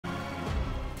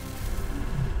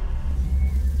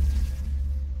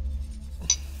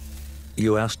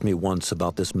You asked me once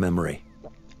about this memory.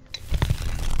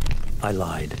 I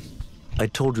lied. I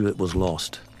told you it was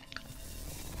lost.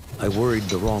 I worried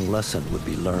the wrong lesson would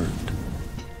be learned.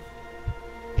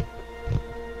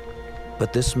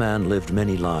 But this man lived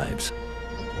many lives,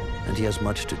 and he has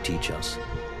much to teach us.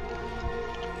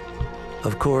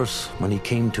 Of course, when he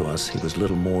came to us, he was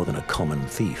little more than a common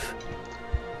thief,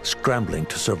 scrambling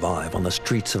to survive on the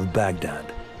streets of Baghdad,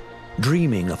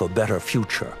 dreaming of a better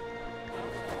future.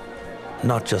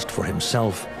 Not just for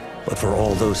himself, but for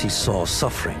all those he saw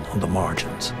suffering on the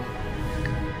margins.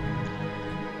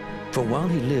 For while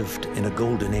he lived in a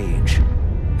golden age,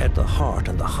 at the heart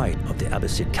and the height of the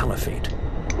Abbasid Caliphate,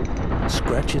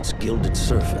 scratch its gilded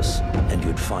surface and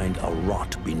you'd find a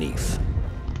rot beneath.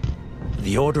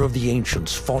 The Order of the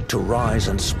Ancients fought to rise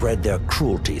and spread their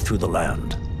cruelty through the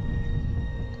land.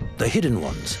 The Hidden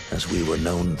Ones, as we were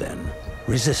known then,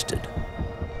 resisted,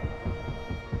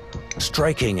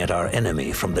 striking at our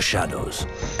enemy from the shadows,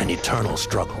 an eternal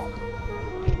struggle.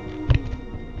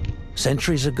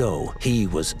 Centuries ago, he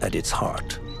was at its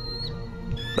heart,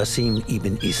 Basim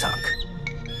ibn Ishaq.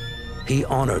 He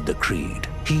honored the creed,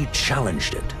 he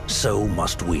challenged it, so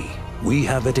must we. We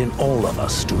have it in all of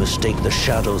us to mistake the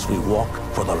shadows we walk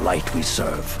for the light we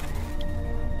serve.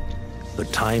 The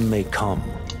time may come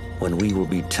when we will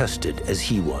be tested as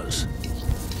he was.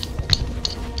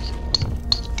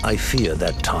 I fear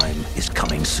that time is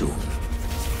coming soon.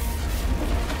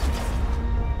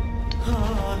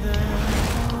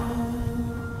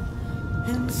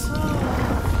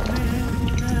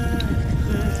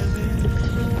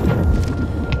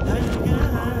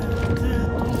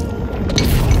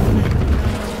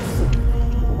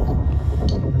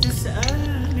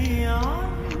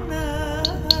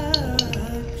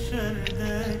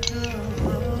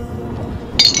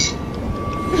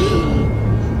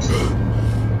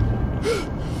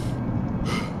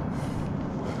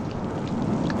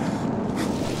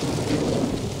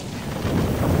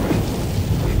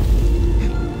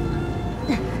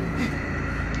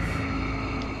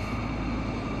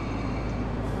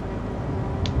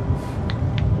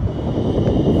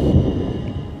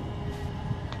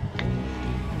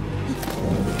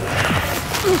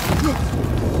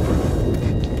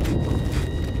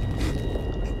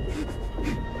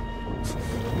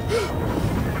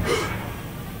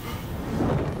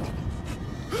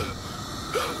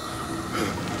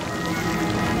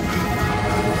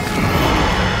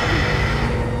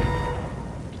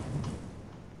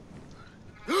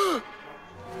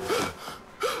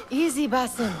 Easy,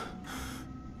 Basim.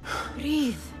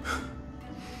 Breathe.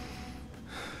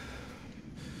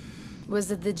 Was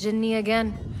it the Jinni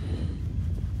again?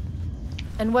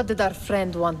 And what did our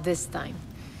friend want this time?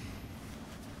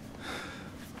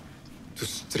 To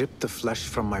strip the flesh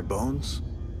from my bones?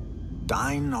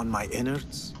 Dine on my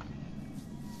innards?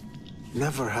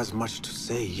 Never has much to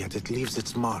say, yet it leaves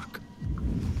its mark.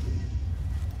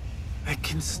 I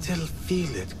can still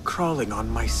feel it crawling on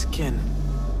my skin.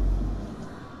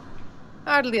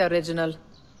 Hardly original.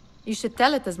 You should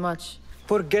tell it as much.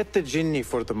 Forget the Jinni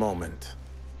for the moment.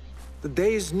 The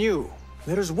day is new.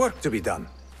 There is work to be done.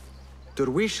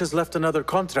 Derwish has left another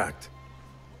contract.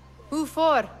 Who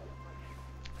for?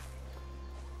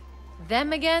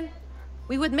 Them again?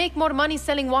 We would make more money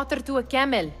selling water to a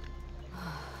camel.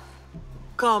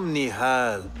 Come,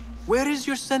 Nihal. Where is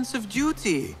your sense of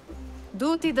duty?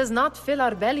 Duty does not fill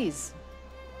our bellies.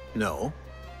 No,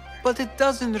 but it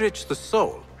does enrich the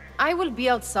soul. I will be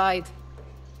outside.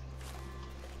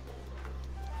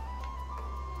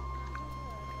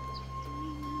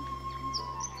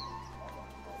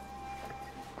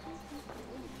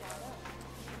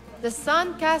 The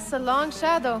sun casts a long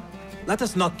shadow. Let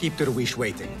us not keep Derwish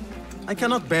waiting. I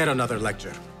cannot bear another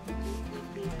lecture.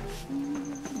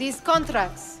 These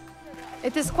contracts.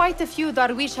 It is quite a few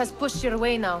Darwish has pushed your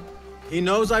way now. He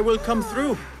knows I will come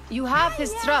through. You have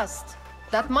his trust.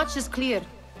 That much is clear.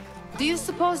 Do you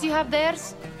suppose you have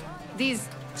theirs? These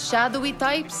shadowy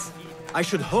types? I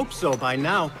should hope so by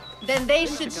now. Then they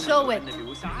should show it.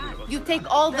 You take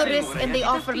all the risk and they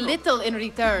offer little in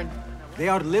return. They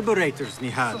are liberators,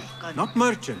 Nihal, not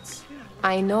merchants.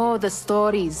 I know the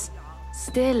stories.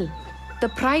 Still, the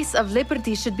price of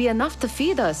liberty should be enough to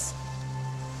feed us.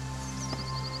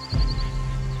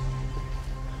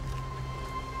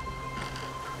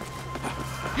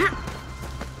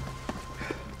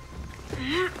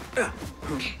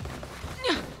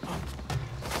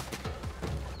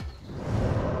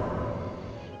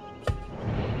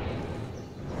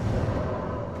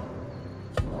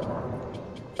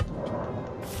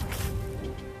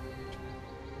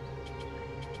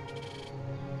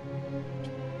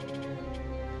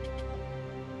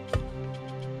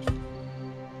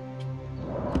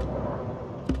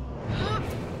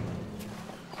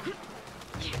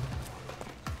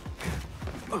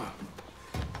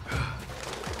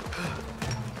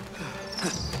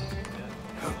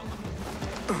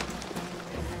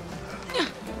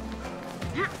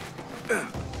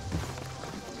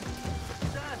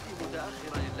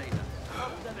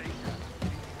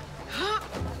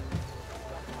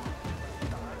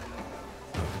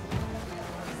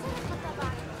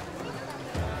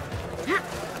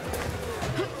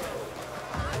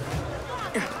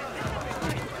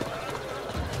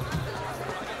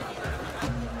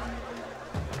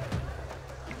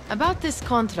 About this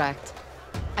contract,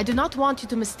 I do not want you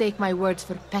to mistake my words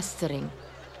for pestering.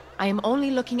 I am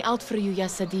only looking out for you, ya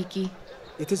Sadiki.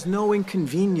 It is no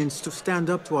inconvenience to stand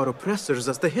up to our oppressors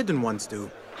as the Hidden Ones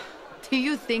do. Do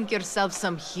you think yourself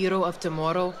some hero of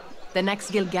tomorrow? The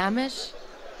next Gilgamesh?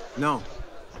 No.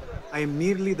 I am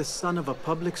merely the son of a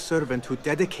public servant who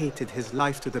dedicated his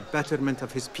life to the betterment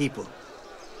of his people.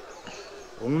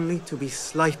 Only to be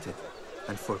slighted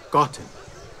and forgotten.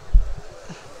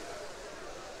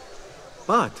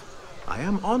 But I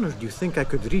am honored you think I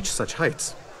could reach such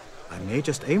heights. I may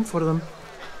just aim for them.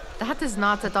 That is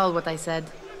not at all what I said.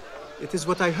 It is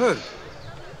what I heard.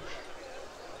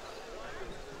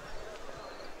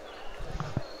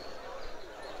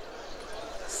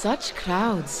 Such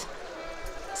crowds.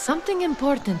 Something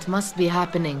important must be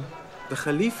happening. The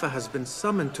Khalifa has been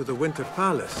summoned to the Winter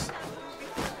Palace.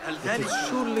 It is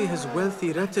surely his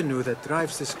wealthy retinue that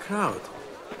drives this crowd.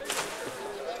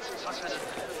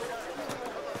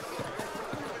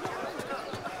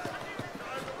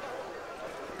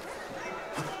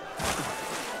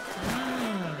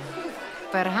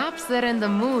 Perhaps they're in the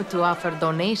mood to offer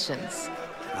donations.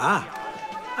 Ah,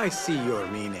 I see your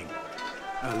meaning.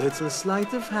 A little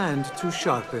sleight of hand to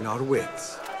sharpen our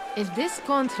wits. If this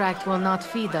contract will not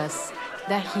feed us,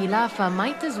 the Khilafa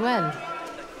might as well.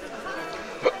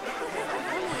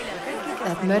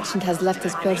 That merchant has left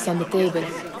his purse on the table.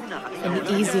 An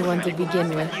easy one to begin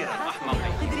with.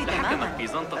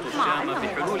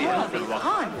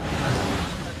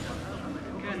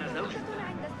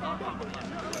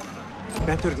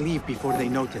 Better leave before they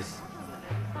notice.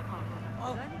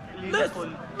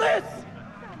 Listen!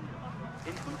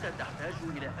 إن كنت تحتاج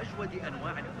إلى أجود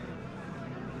أنواع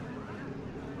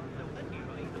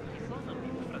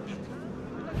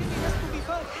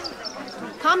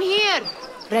Come here!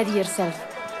 Ready yourself.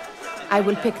 I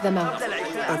will pick them out.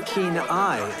 A keen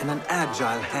eye and an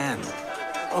agile hand.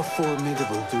 A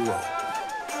formidable duo.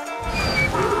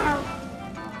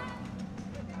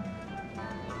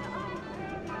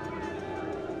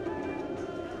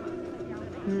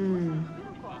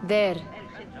 There.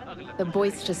 The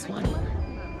boisterous one.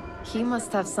 He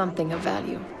must have something of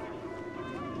value.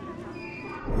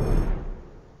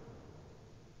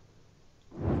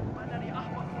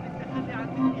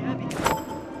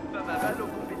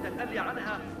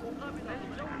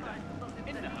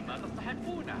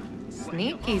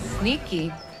 Sneaky,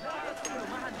 sneaky.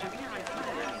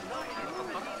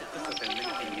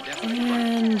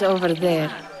 And over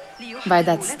there, by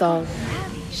that stall,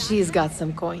 she's got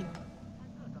some coin.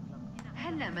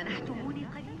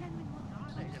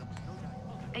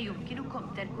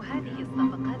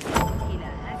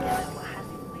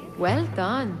 Well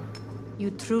done.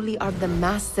 You truly are the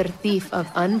master thief of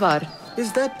Anbar.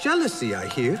 Is that jealousy I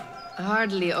hear?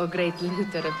 Hardly a great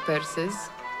looter of purses.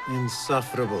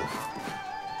 Insufferable.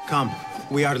 Come,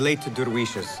 we are late to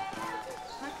Derwishes.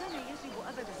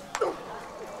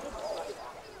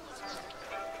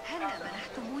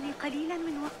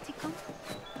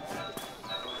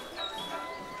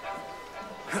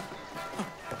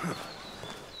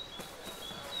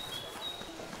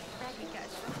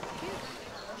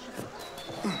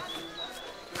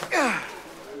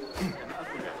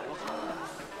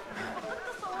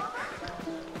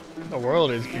 The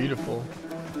world is beautiful.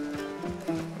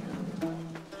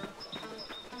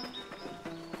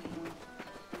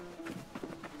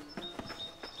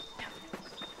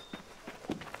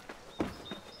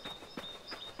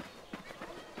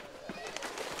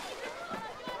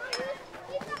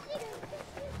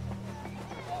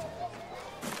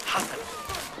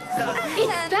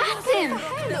 It's Basim!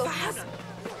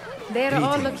 They're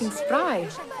all looking spry.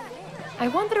 I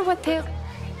wonder what they'll...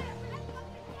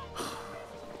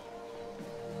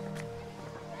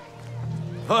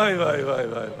 Why.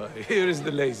 Here is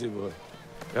the lazy boy.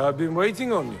 I've been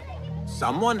waiting on you.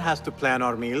 Someone has to plan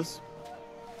our meals.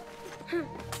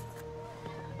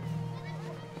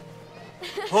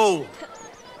 Whole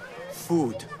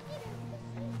food.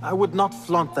 I would not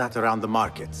flaunt that around the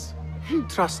markets.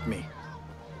 Trust me.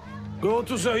 Go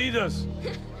to Saida's.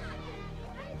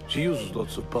 She uses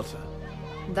lots of butter.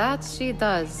 That she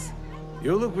does.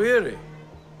 You look weary.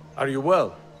 Are you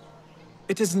well?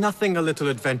 It is nothing a little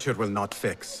adventure will not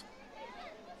fix.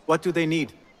 What do they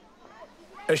need?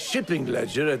 A shipping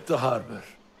ledger at the harbor.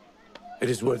 It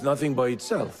is worth nothing by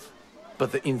itself,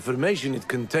 but the information it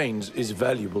contains is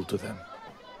valuable to them.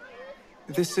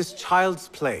 This is child's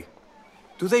play.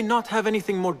 Do they not have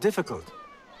anything more difficult?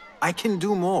 I can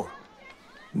do more.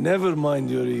 Never mind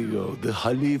your ego. The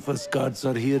Khalifa's guards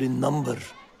are here in number,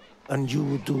 and you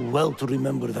would do well to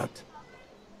remember that.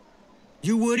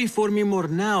 You worry for me more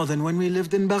now than when we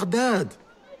lived in Baghdad.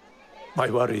 My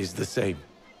worry is the same.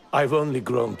 I've only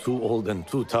grown too old and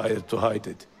too tired to hide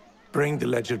it. Bring the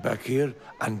ledger back here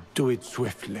and do it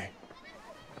swiftly.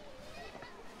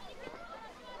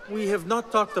 We have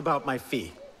not talked about my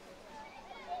fee.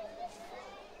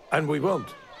 And we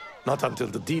won't. Not until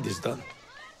the deed is done.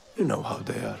 You know how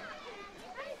they are.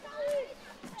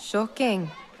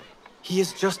 Shocking. He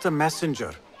is just a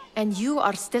messenger. And you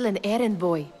are still an errand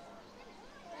boy.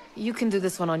 You can do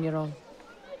this one on your own.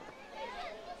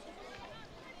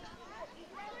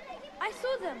 I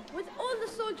saw them with all the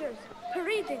soldiers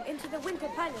parading into the Winter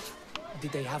Palace.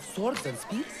 Did they have swords and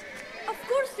spears? Of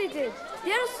course they did.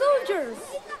 They are soldiers.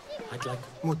 I'd like...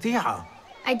 Muti'a.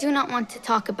 I do not want to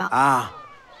talk about... Ah,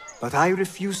 but I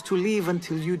refuse to leave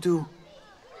until you do.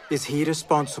 Is he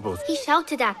responsible? He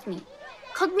shouted at me.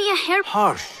 Called me a hair...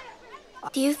 Harsh.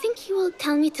 Do you think he will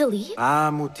tell me to leave?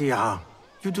 Ah, Muti'a.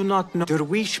 You do not know.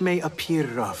 Derwish may appear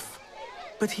rough,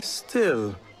 but he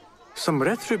still... Some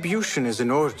retribution is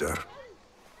in order.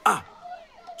 Ah,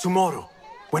 tomorrow,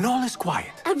 when all is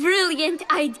quiet. A brilliant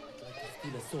idea.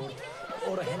 steal a sword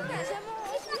or a helmet.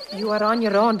 You are on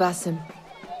your own, Basim.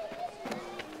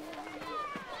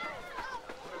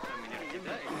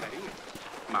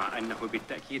 مع أنه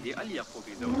بالتأكيد أليق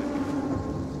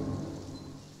بزوجته.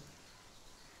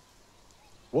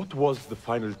 What was the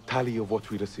final tally of what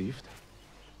we received?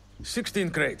 16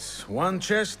 crates, 1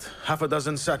 chest, half a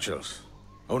dozen satchels.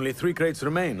 Only 3 crates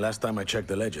remain last time I checked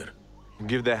the ledger.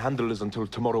 Give their handlers until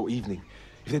tomorrow evening.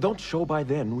 If they don't show by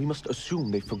then, we must assume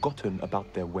they've forgotten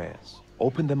about their wares.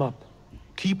 Open them up.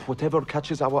 Keep whatever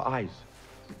catches our eyes.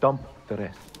 Dump the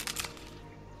rest.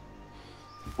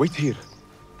 Wait here.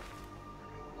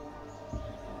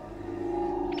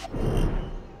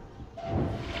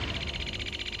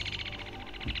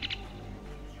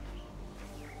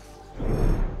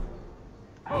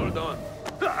 Hold on.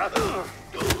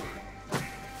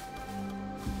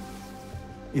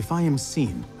 If I am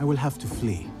seen, I will have to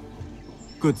flee.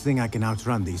 Good thing I can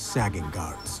outrun these sagging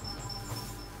guards.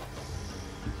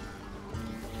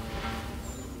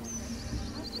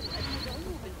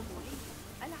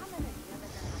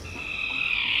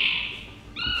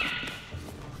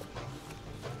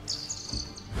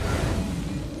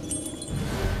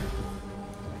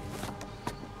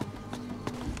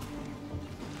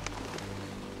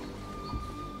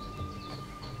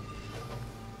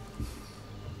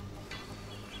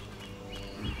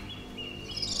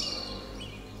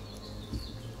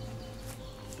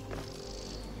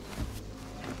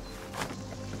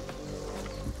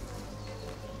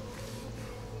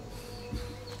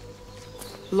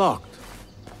 Locked.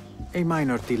 A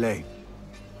minor delay.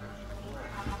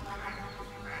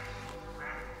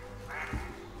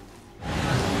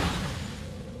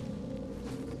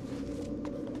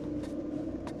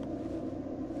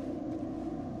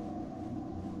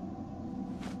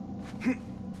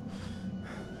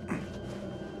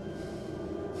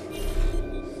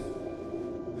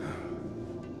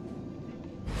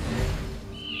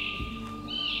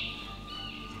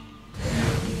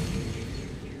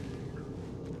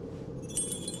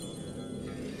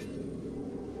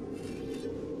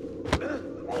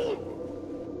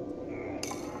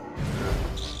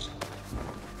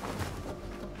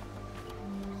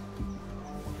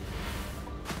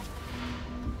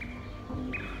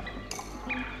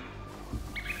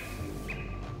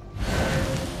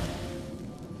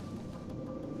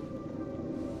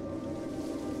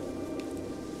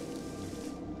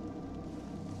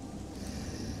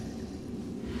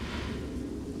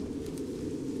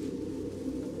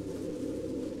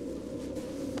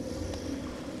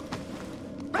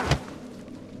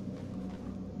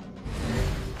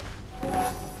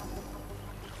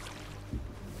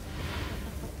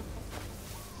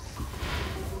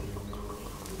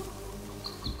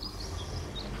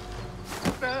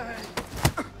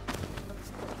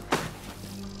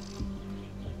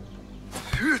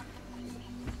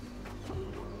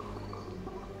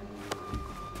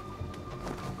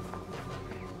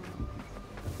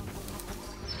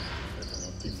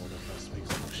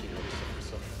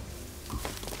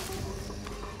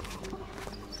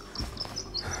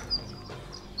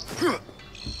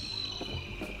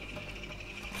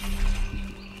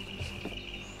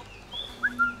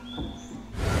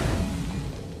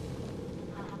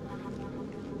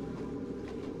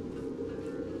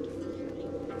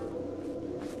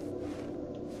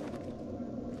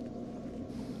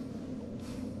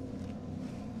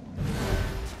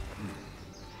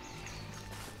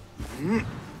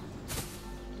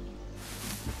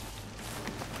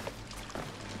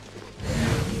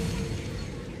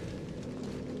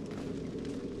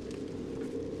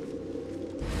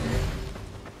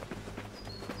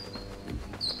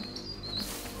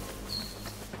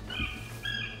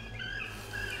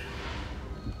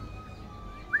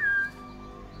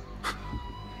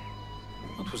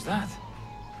 was that?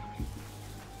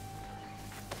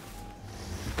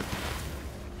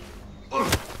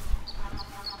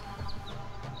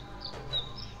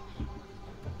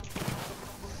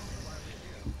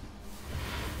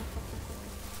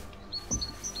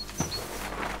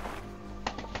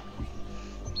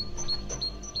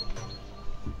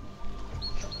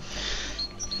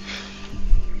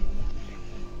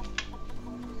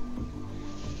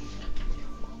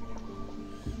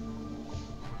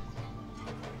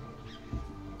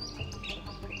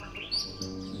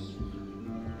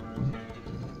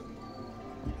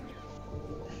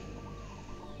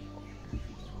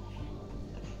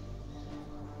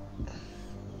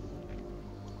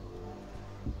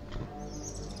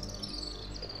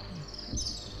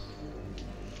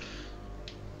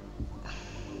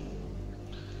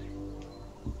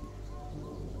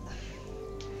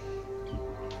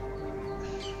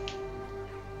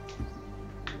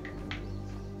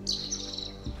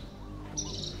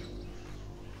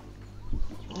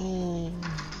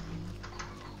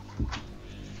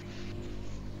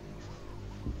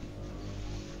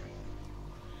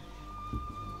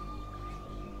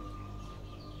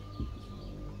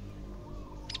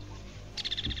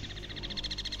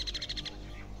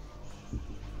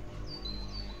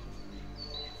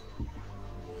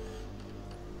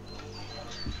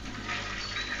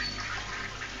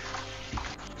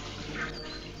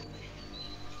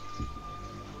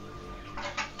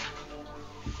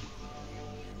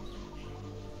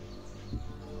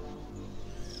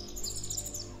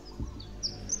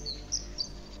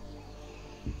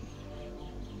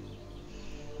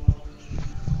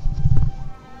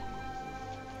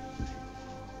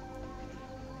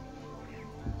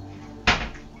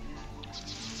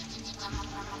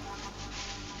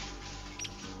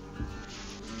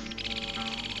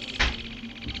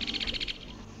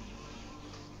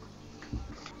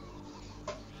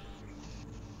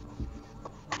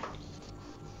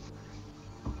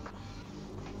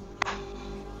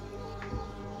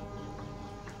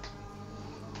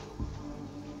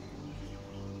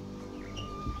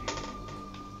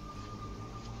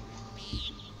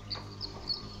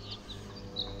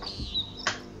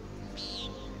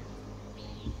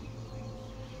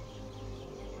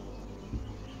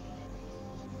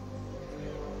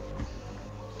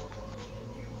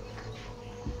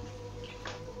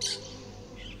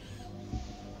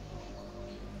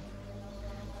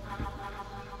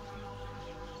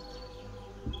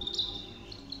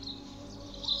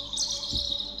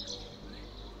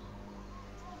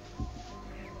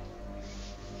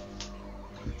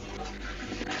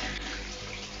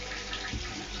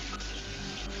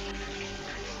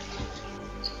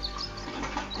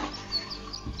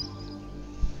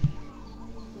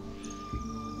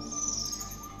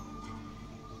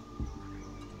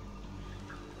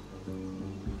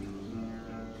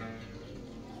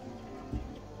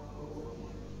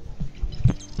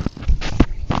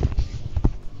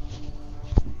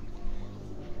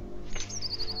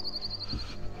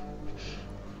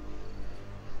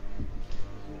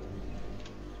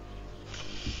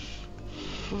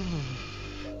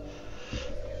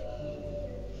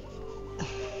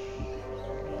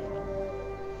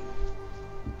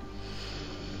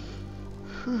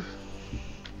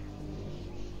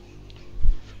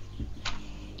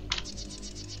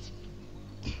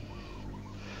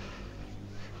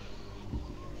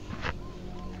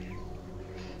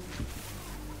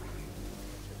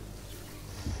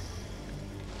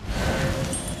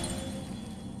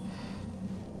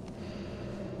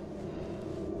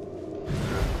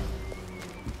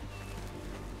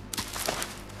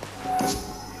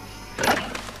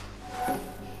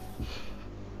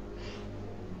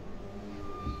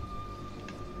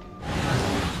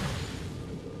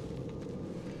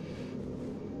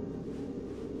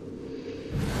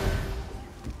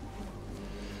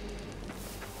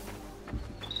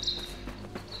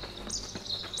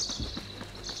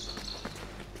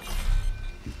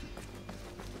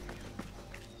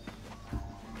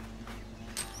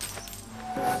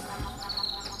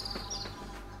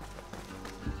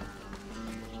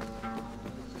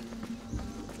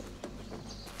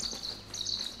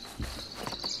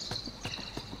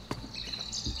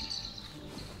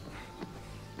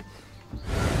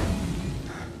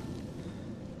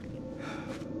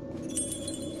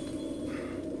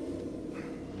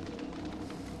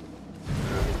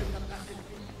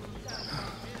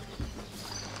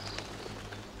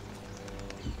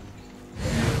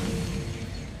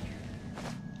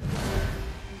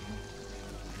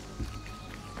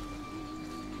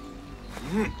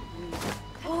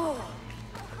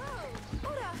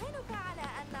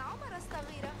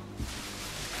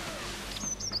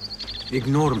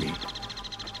 Ignore me.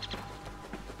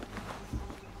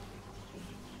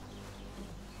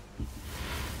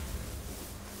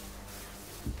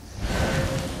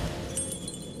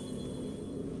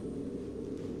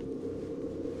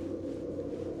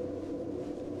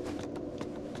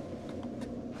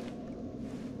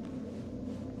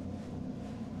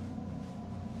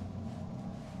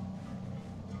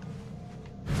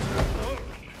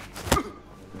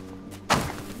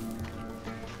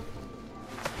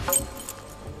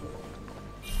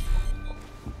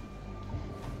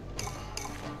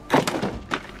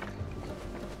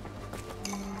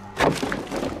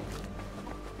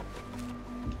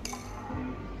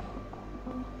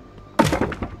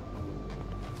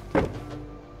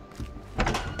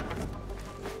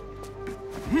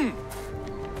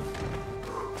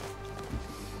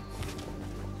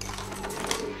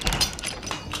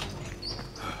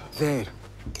 There.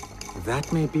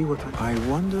 That may be what I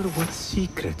wonder what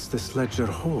secrets this ledger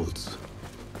holds.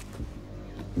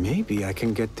 Maybe I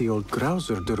can get the old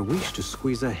grouser Derwish to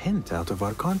squeeze a hint out of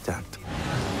our contact.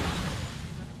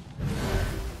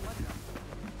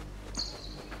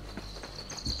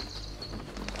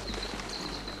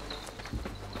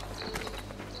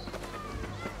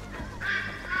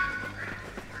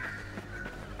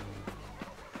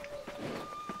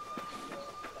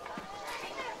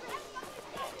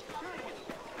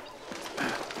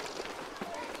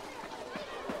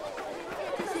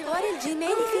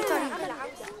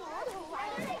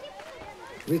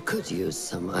 We could use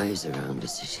some eyes around the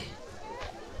city.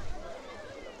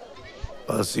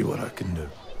 I'll see what I can do.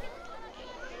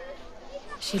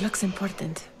 She looks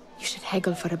important. You should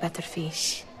haggle for a better fee.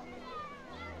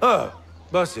 Ah,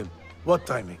 Basim, what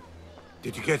timing?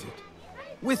 Did you get it?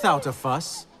 Without a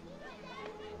fuss.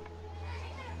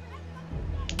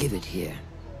 Give it here.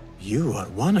 You are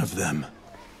one of them.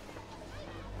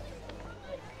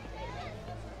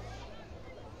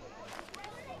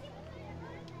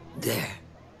 There.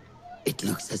 It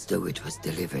looks as though it was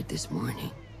delivered this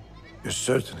morning. You're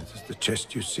certain it is the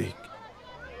chest you seek?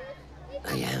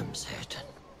 I am certain.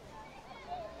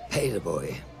 Pay the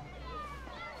boy.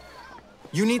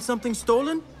 You need something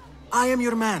stolen? I am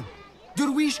your man.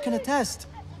 Derwish can attest.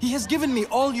 He has given me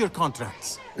all your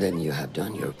contracts. Then you have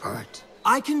done your part.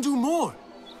 I can do more.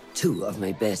 2 of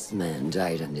my best men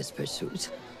died on this pursuit.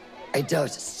 I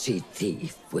doubt a street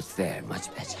thief would fare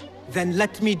much better. Then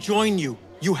let me join you.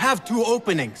 You have 2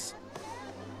 openings.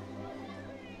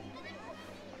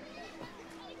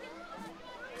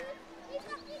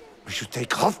 We should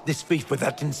take off this thief with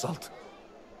that insult.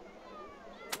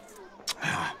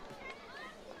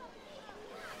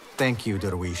 Thank you,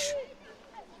 Derwish.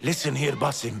 Listen here,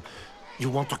 Basim. You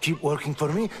want to keep working for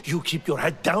me? You keep your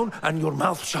head down and your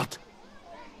mouth shut.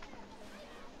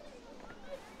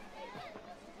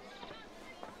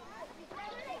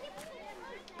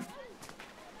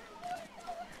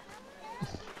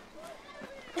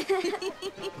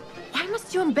 Why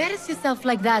must you embarrass yourself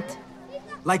like that?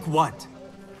 Like what?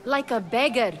 Like a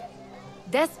beggar.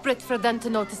 Desperate for them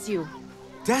to notice you.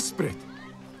 Desperate?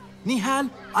 Nihal,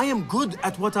 I am good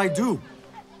at what I do.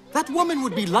 That woman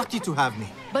would be lucky to have me.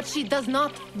 But she does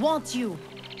not want you.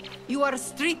 You are a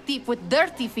street thief with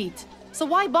dirty feet. So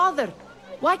why bother?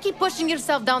 Why keep pushing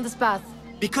yourself down this path?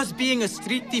 Because being a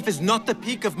street thief is not the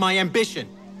peak of my ambition.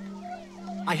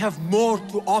 I have more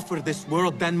to offer this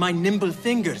world than my nimble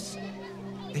fingers.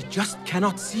 They just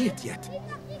cannot see it yet.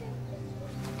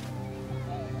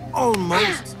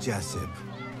 Almost, Jasib.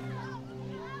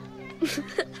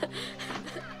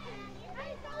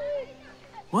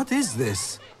 What is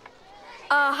this?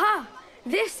 Aha!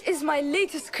 This is my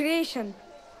latest creation.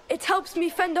 It helps me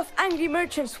fend off angry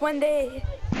merchants when they...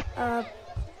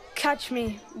 catch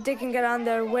me digging around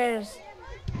their wares.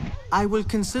 I will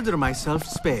consider myself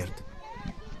spared.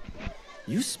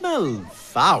 You smell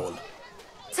foul.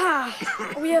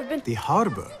 We have been... The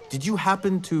harbor. Did you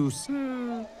happen to...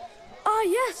 Ah,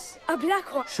 yes, a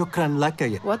black one. Shukran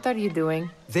laka. What are you doing?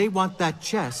 They want that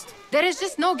chest. There is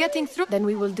just no getting through. Then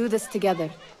we will do this together.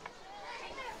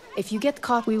 If you get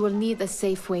caught, we will need a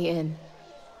safe way in.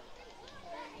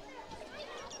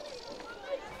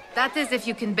 That is if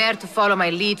you can bear to follow my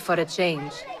lead for a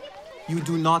change. You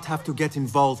do not have to get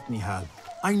involved, Nihal.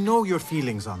 I know your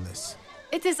feelings on this.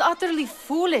 It is utterly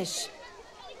foolish.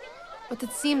 But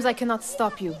it seems I cannot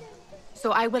stop you.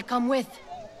 So I will come with.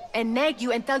 And nag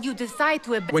you until you decide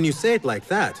to... When you say it like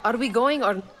that... Are we going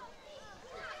or...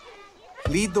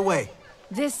 Lead the way.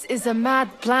 This is a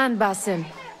mad plan, Basim.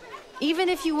 Even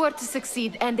if you were to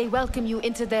succeed and they welcome you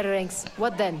into their ranks,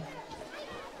 what then?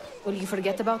 Will you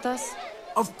forget about us?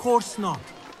 Of course not.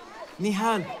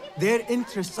 Nihal, their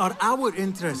interests are our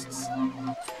interests.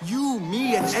 You,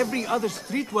 me, and every other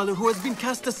street dweller who has been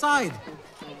cast aside.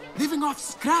 Living off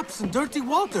scraps and dirty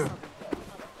water.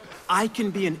 I can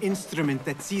be an instrument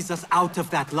that sees us out of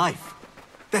that life.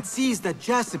 That sees that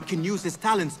Basim can use his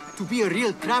talents to be a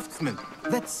real craftsman.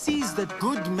 That sees that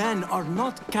good men are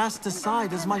not cast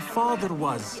aside as my father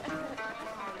was.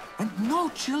 And no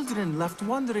children left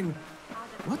wondering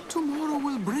what tomorrow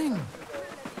will bring.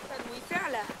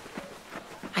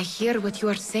 I hear what you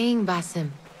are saying, Basim.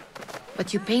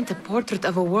 But you paint a portrait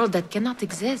of a world that cannot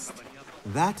exist.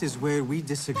 That is where we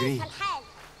disagree.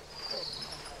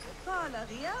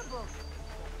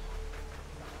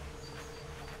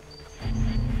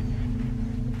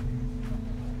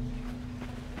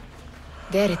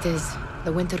 There it is,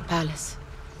 the Winter Palace.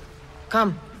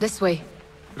 Come, this way.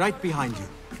 Right behind you.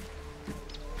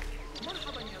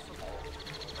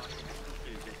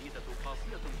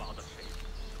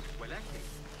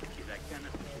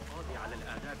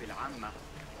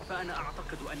 فأنا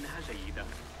أعتقد أنها جيدة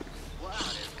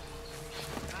وأعرف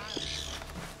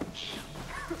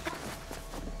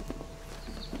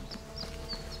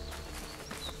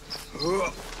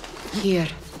Here.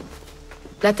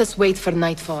 Let us wait for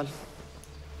nightfall.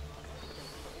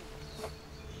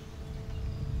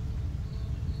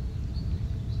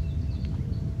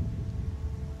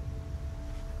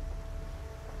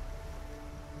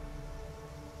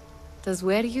 Does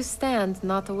where you stand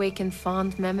not awaken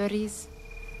fond memories?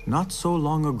 Not so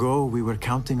long ago, we were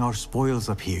counting our spoils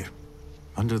up here,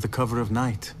 under the cover of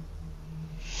night.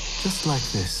 Just like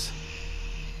this.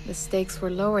 The stakes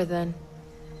were lower then.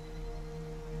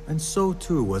 And so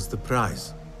too was the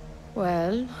prize.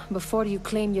 Well, before you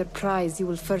claim your prize, you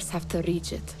will first have to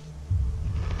reach it.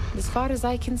 As far as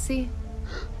I can see,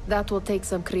 that will take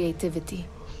some creativity.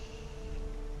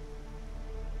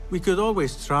 We could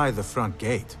always try the front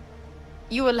gate.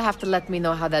 You will have to let me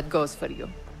know how that goes for you.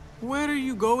 Where are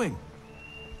you going?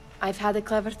 I've had a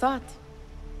clever thought.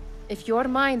 If your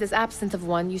mind is absent of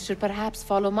one, you should perhaps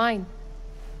follow mine.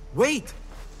 Wait!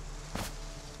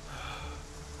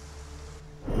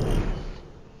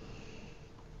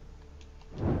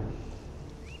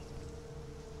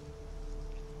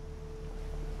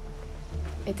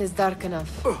 It is dark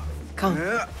enough. Come.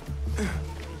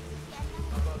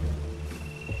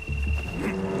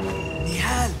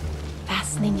 Nihal!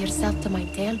 Fastening yourself to my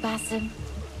tail, Basim?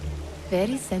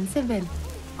 Very sensible.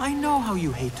 I know how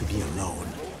you hate to be alone.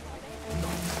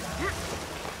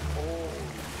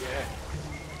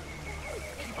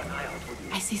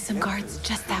 I see some guards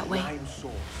just that way. Lime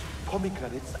sauce,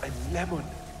 pomegranates, and lemon.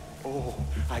 Oh,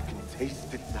 I can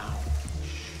taste it now.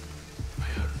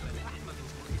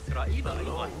 إسرائيل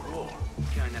أيضا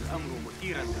كان الأمر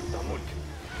مثيرا للضحك.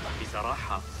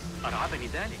 بصراحة أرعبني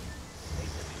ذلك.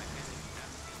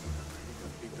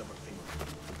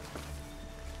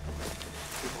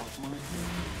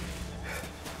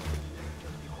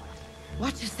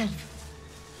 Watch yourself.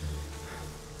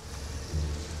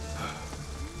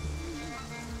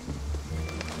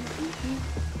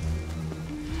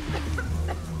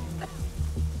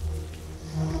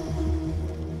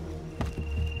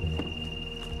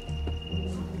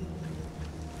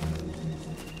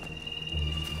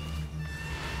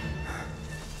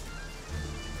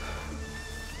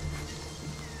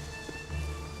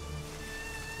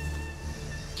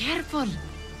 Careful.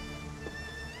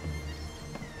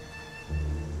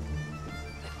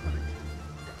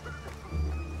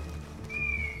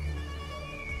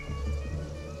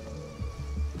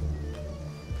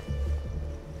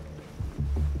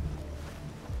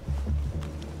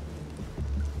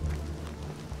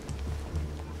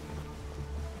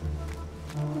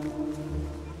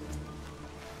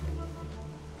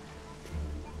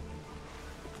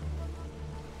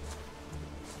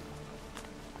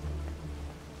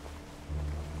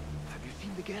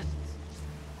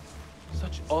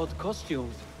 Such odd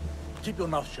costumes. Keep your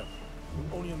mouth shut.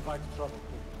 You'll only invite trouble.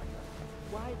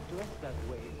 Why dress that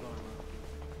way,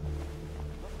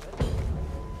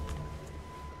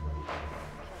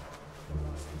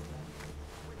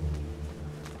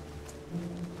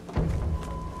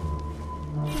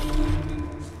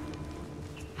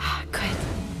 Good.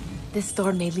 This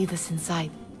door may lead us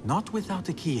inside. Not without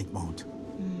a key, it won't.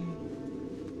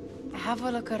 Have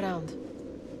a look around.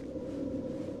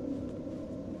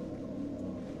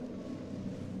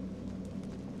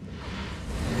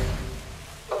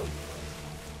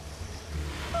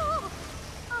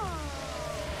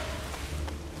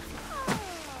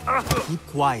 Keep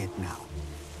quiet now.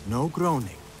 No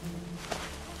groaning.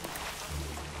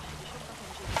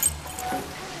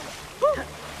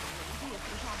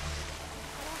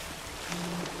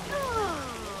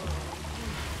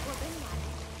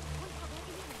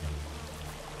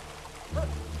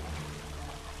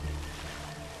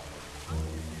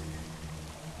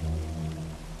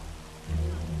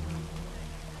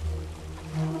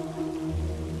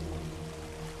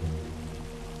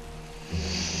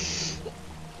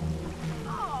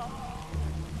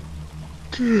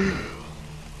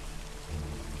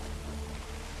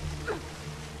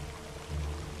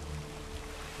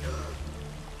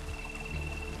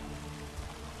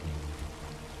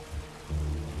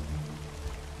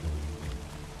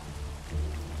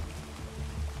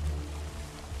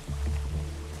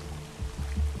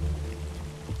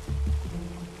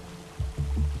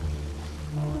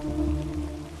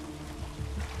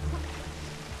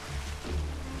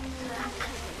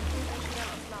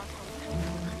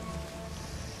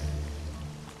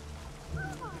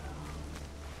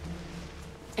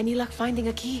 Any luck finding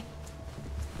a key?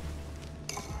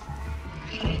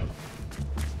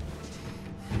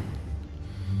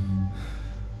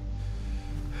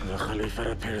 The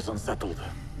Khalifa appears unsettled.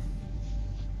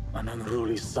 An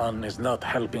unruly son is not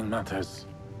helping matters.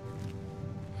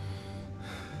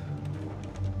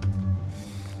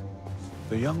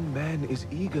 The young man is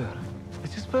eager.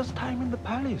 It's his first time in the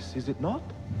palace, is it not?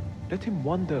 Let him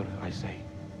wander, I say.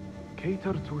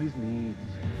 Cater to his needs.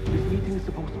 This meeting is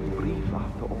supposed to be brief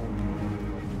after all.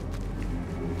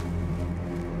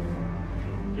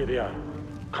 Here they are.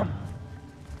 Come.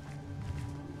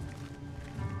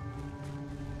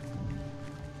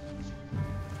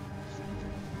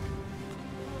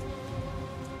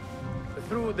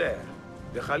 Through there.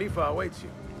 The Khalifa awaits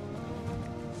you.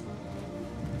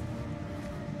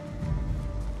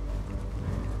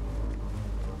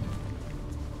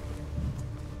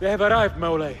 They have arrived,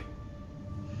 Mawlay.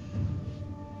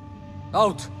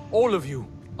 Out, all of you.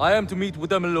 I am to meet with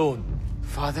them alone.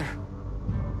 Father,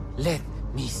 let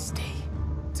me stay.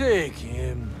 Take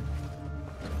him.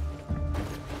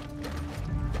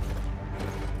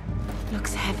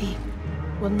 Looks heavy.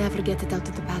 We'll never get it out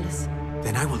of the palace.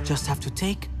 Then I will just have to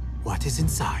take what is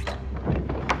inside.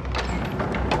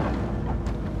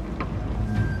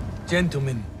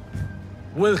 Gentlemen,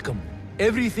 welcome.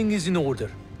 Everything is in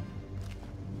order.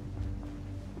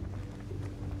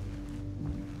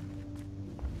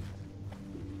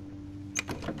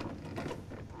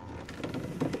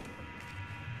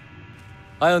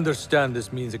 I understand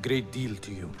this means a great deal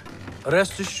to you.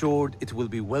 Rest assured, it will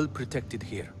be well protected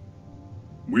here.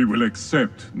 We will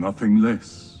accept nothing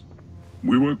less.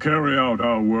 We will carry out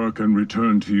our work and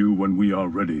return to you when we are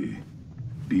ready.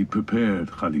 Be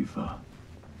prepared, Khalifa.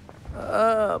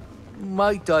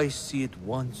 Might I see it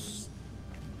once?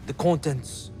 The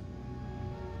contents.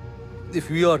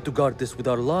 If we are to guard this with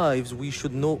our lives, we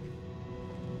should know...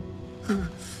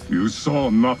 You saw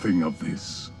nothing of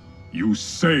this. You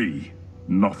say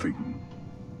nothing.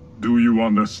 Do you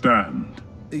understand?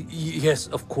 Yes,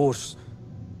 of course.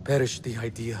 Perish the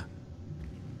idea.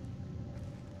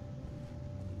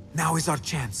 Now is our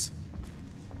chance.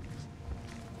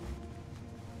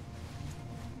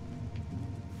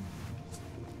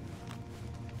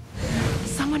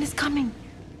 Someone is coming.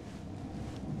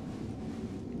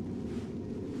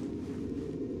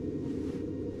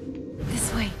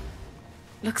 This way.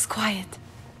 Looks quiet.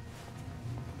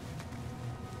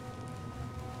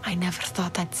 I never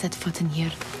thought I'd set foot in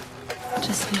here.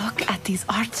 Just look at these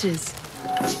arches.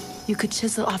 You could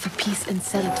chisel off a piece and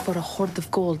sell it for a hoard of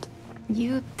gold.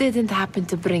 You didn't happen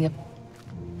to bring a...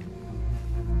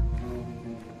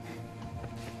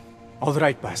 All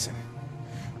right, Basim.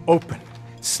 Open,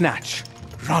 snatch,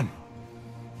 run.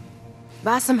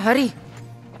 Basim, hurry.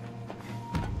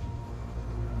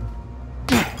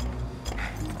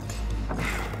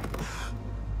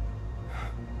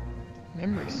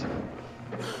 Memories.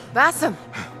 Basim!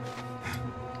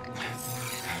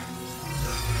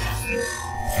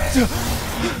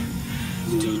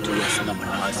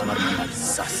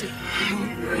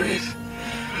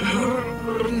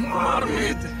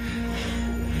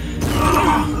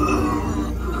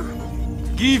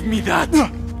 Give me that!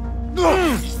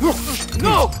 No!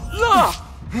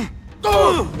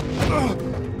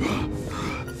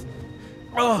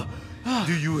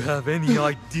 Do you have any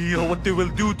idea what they will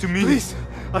do to me? Please,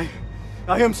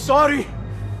 I am sorry.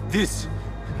 This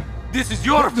is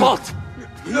your fault!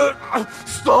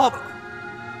 Stop!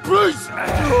 Please!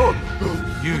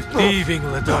 You thieving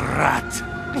little rat!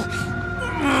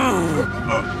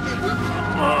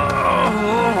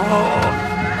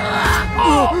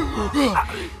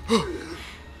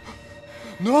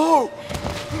 No!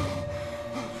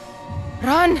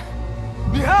 Run!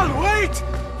 Nihal, wait!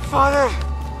 Father!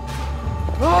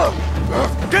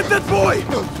 Get that boy!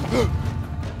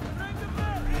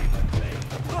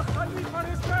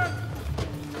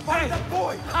 Find that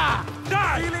boy! Ha!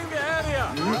 Die! Healing the area!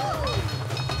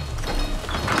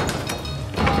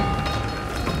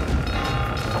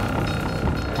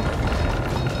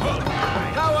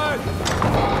 Coward!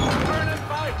 Turn and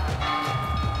fight!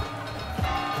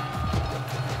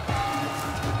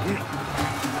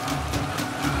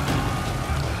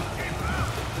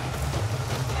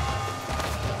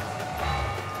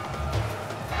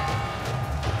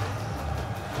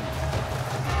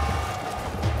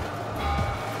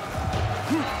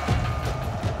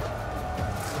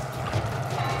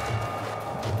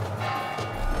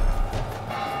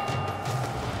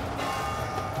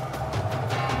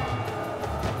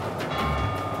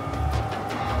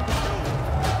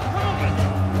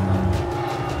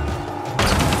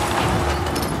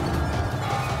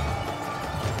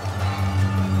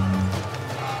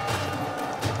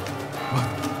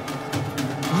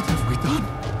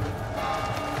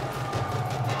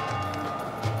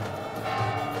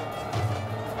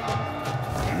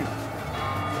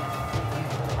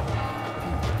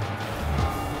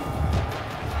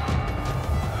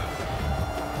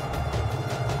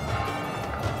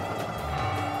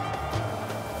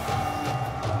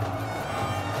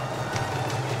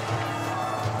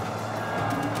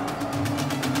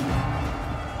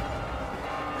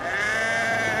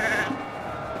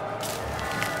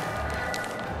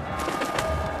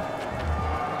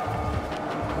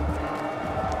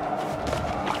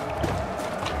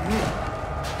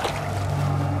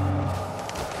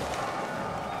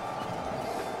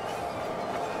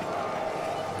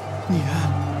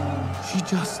 She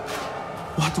just...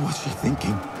 What was she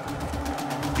thinking?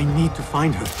 I need to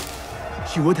find her.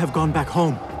 She would have gone back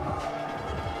home.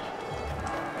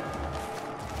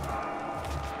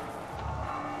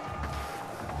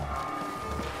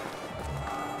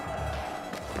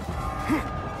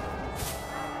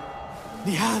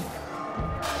 Nihal!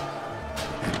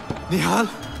 Nihal!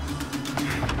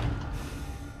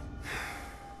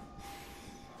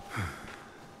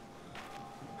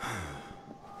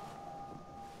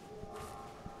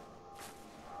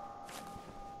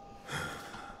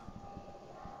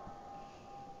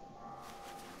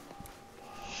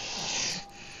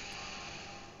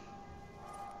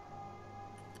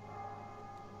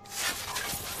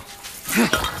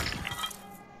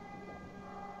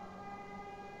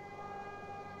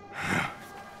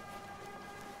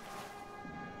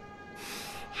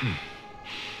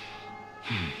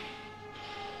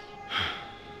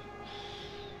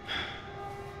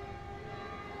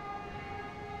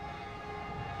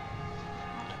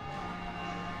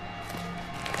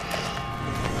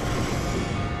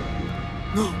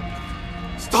 No!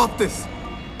 Stop this!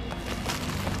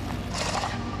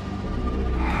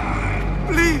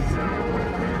 Please!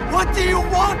 What do you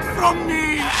want from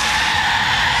me?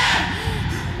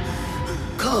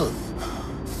 Calm.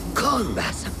 Calm,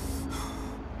 Basim.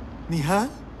 Nihal?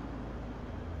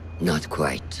 Not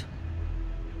quite.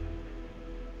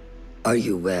 Are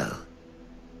you well?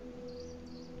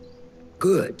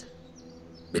 Good.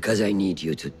 Because I need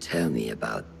you to tell me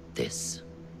about this.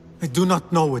 I do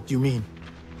not know what you mean.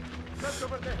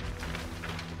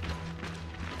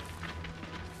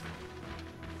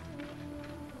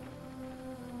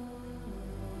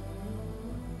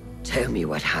 Tell me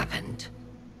what happened.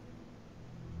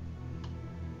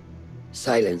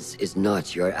 Silence is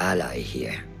not your ally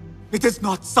here. It is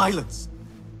not silence.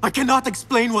 I cannot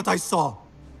explain what I saw.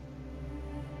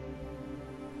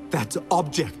 That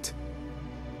object.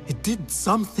 It did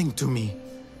something to me.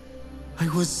 I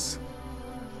was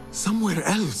somewhere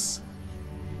else.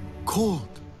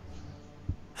 Cold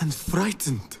and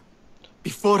frightened.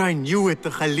 Before I knew it, the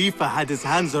Khalifa had his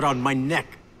hands around my neck.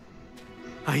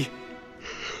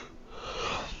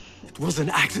 It was an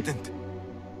accident.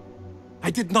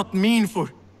 I did not mean for...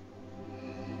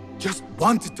 Just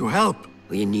wanted to help.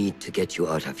 We need to get you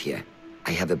out of here.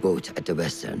 I have a boat at the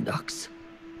western docks.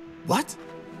 What?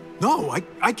 No,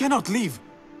 I cannot leave.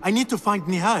 I need to find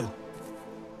Nihal.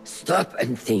 Stop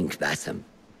and think, Basim.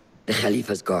 The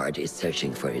Khalifa's guard is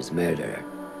searching for his murderer,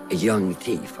 a young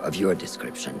thief of your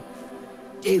description.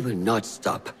 They will not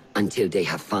stop until they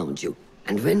have found you.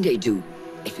 And when they do,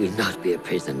 it will not be a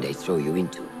prison they throw you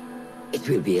into. It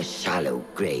will be a shallow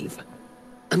grave.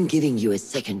 I'm giving you a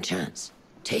second chance.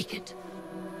 Take it.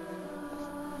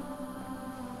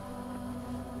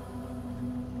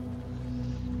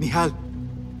 Nihal,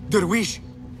 Derwish,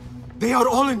 they are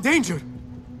all in danger.